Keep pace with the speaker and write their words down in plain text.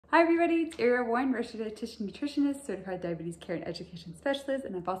Hi everybody, it's Ariel Warren, registered dietitian nutritionist, certified diabetes care and education specialist,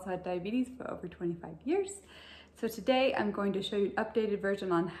 and I've also had diabetes for over 25 years. So today I'm going to show you an updated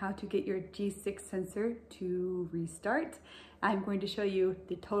version on how to get your G6 sensor to restart. I'm going to show you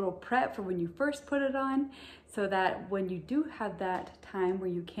the total prep for when you first put it on so that when you do have that time where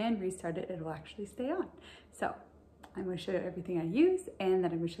you can restart it, it will actually stay on. So I'm going to show you everything I use and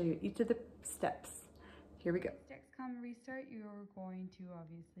then I'm going to show you each of the steps. Here we go. Dexcom restart, you're going to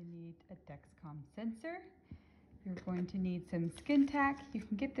obviously need a Dexcom sensor. You're going to need some skin tack. You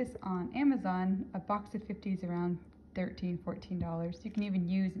can get this on Amazon. A box of 50 is around $13, $14. You can even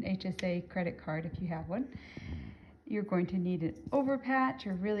use an HSA credit card if you have one. You're going to need an overpatch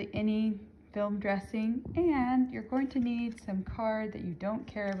or really any film dressing, and you're going to need some card that you don't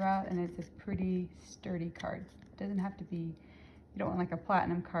care about, and it's a pretty sturdy card. It doesn't have to be, you don't want like a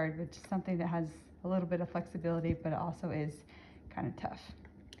platinum card, but just something that has a little bit of flexibility, but it also is kind of tough.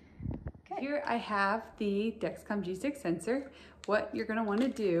 Okay. Here I have the Dexcom G6 sensor. What you're gonna wanna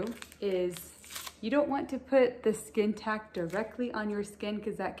do is, you don't want to put the skin tack directly on your skin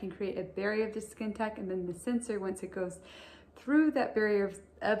because that can create a barrier of the skin tack, and then the sensor, once it goes through that barrier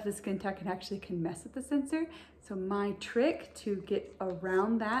of the skin tack, it actually can mess with the sensor. So my trick to get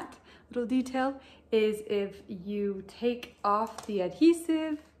around that little detail is if you take off the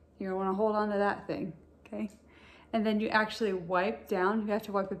adhesive, you're gonna wanna hold on to that thing, okay? And then you actually wipe down. You have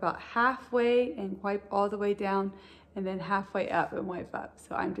to wipe about halfway and wipe all the way down, and then halfway up and wipe up.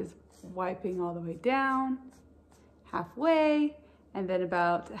 So I'm just wiping all the way down, halfway, and then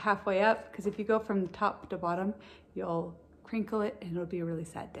about halfway up, because if you go from top to bottom, you'll crinkle it and it'll be a really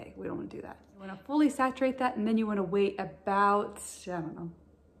sad day. We don't wanna do that. You wanna fully saturate that, and then you wanna wait about, I don't know,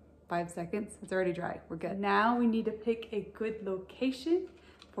 5 seconds. It's already dry, we're good. Now we need to pick a good location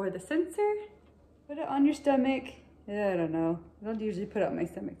for the sensor. Put it on your stomach. I don't know, I don't usually put it on my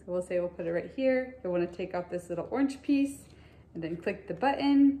stomach, so we'll say we'll put it right here. You'll want to take off this little orange piece and then click the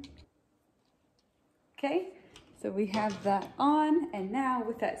button. Okay, so we have that on, and now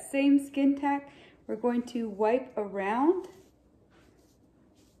with that same skin tack, we're going to wipe around.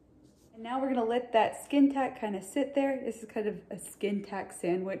 And now we're gonna let that skin tack kind of sit there. This is kind of a skin tack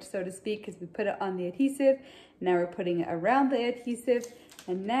sandwich, so to speak, because we put it on the adhesive. Now we're putting it around the adhesive.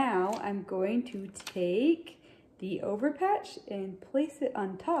 And now I'm going to take the overpatch and place it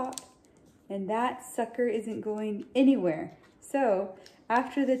on top, and that sucker isn't going anywhere. So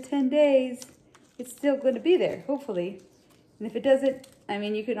after the 10 days, it's still going to be there, hopefully. And if it doesn't, I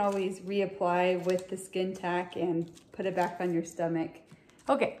mean, you can always reapply with the skin tack and put it back on your stomach.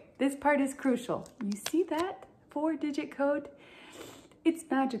 Okay, this part is crucial. You see that 4-digit code? It's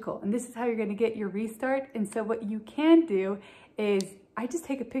magical, and this is how you're going to get your restart. And so what you can do is, I just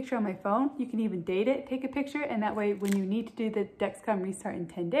take a picture on my phone. You can even date it, take a picture, and that way when you need to do the Dexcom restart in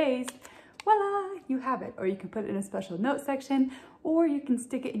 10 days, voila, you have it. Or you can put it in a special note section, or you can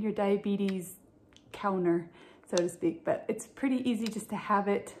stick it in your diabetes counter, so to speak. But it's pretty easy just to have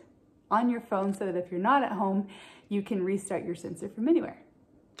it on your phone so that if you're not at home, you can restart your sensor from anywhere.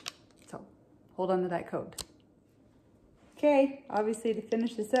 So hold on to that code. Okay, obviously to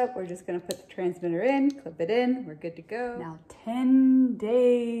finish this up, we're just gonna put the transmitter in, clip it in, we're good to go. Now 10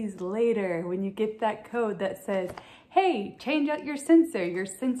 days later, when you get that code that says, hey, change out your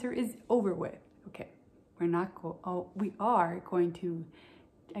sensor is over with. Okay, we are going to,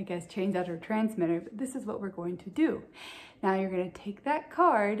 I guess, change out our transmitter, but this is what we're going to do. Now you're gonna take that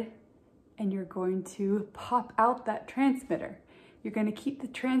card and you're going to pop out that transmitter. You're gonna keep the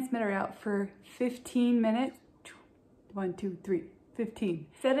transmitter out for 15 minutes. 1, 2, 3, 15.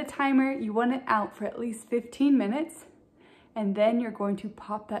 Set a timer, you want it out for at least 15 minutes, and then you're going to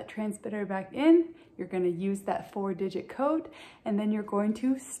pop that transmitter back in. You're going to use that 4-digit code, and then you're going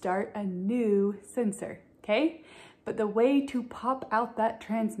to start a new sensor, okay? But the way to pop out that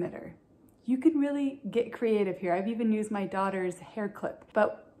transmitter, you can really get creative here. I've even used my daughter's hair clip,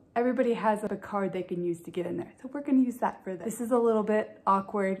 but everybody has a card they can use to get in there. So we're going to use that for this. This is a little bit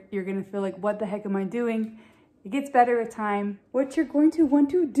awkward. You're going to feel like, what the heck am I doing? It gets better with time. What you're going to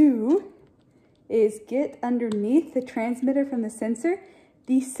want to do is get underneath the transmitter from the sensor.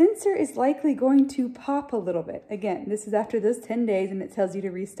 The sensor is likely going to pop a little bit. Again, this is after those 10 days and it tells you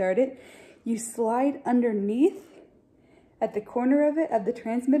to restart it. You slide underneath at the corner of it, of the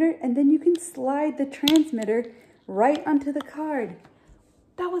transmitter, and then you can slide the transmitter right onto the card.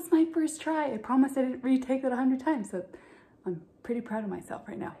 That was my first try. I promise I didn't retake it 100 times. So I'm pretty proud of myself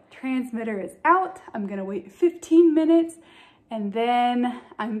right now. Transmitter is out. I'm gonna wait 15 minutes and then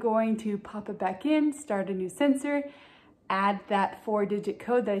I'm going to pop it back in, start a new sensor, add that 4-digit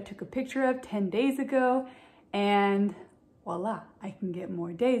code that I took a picture of 10 days ago, and voila, I can get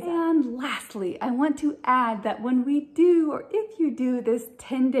more days. And lastly, I want to add that when we do, or if you do this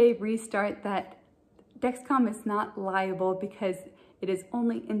 10-day restart, that Dexcom is not liable because it is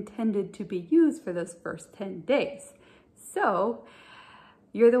only intended to be used for those first 10 days. So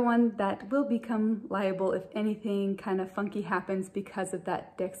you're the one that will become liable if anything kind of funky happens because of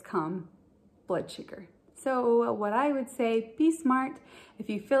that Dexcom blood sugar. So what I would say, be smart. If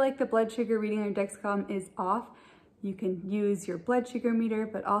you feel like the blood sugar reading on your Dexcom is off, you can use your blood sugar meter,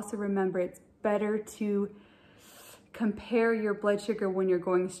 but also remember it's better to compare your blood sugar when you're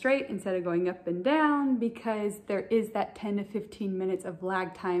going straight instead of going up and down, because there is that 10 to 15 minutes of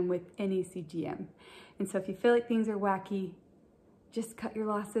lag time with any CGM. And so if you feel like things are wacky, just cut your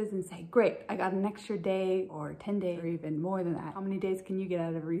losses and say, great, I got an extra day or 10 days or even more than that. How many days can you get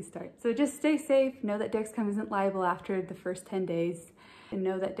out of a restart? So just stay safe. Know that Dexcom isn't liable after the first 10 days, and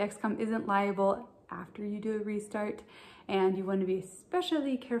know that Dexcom isn't liable after you do a restart. And you want to be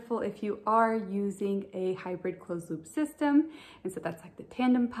especially careful if you are using a hybrid closed loop system. And so that's like the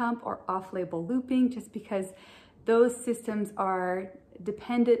tandem pump or off-label looping, just because those systems are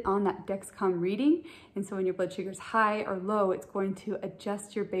dependent on that Dexcom reading. And so when your blood sugar is high or low, it's going to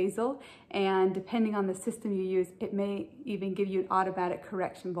adjust your basal. And depending on the system you use, it may even give you an automatic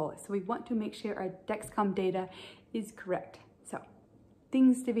correction bolus. So we want to make sure our Dexcom data is correct. So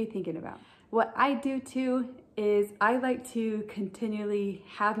things to be thinking about. What I do too is I like to continually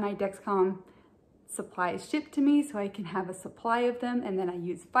have my Dexcom supplies shipped to me so I can have a supply of them, and then I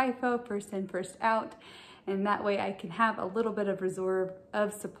use FIFO, first in, first out, and that way I can have a little bit of reserve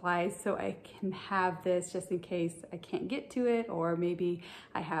of supplies so I can have this just in case I can't get to it, or maybe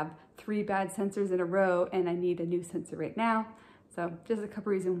I have 3 bad sensors in a row and I need a new sensor right now. So just a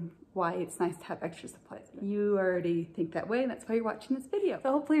couple reasons why it's nice to have extra supplies. You already think that way, and that's why you're watching this video.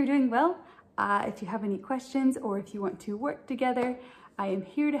 So hopefully you're doing well. If you have any questions or if you want to work together, I am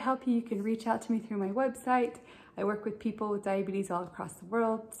here to help you. You can reach out to me through my website. I work with people with diabetes all across the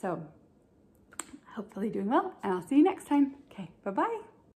world. So hopefully doing well, and I'll see you next time. Okay, bye-bye.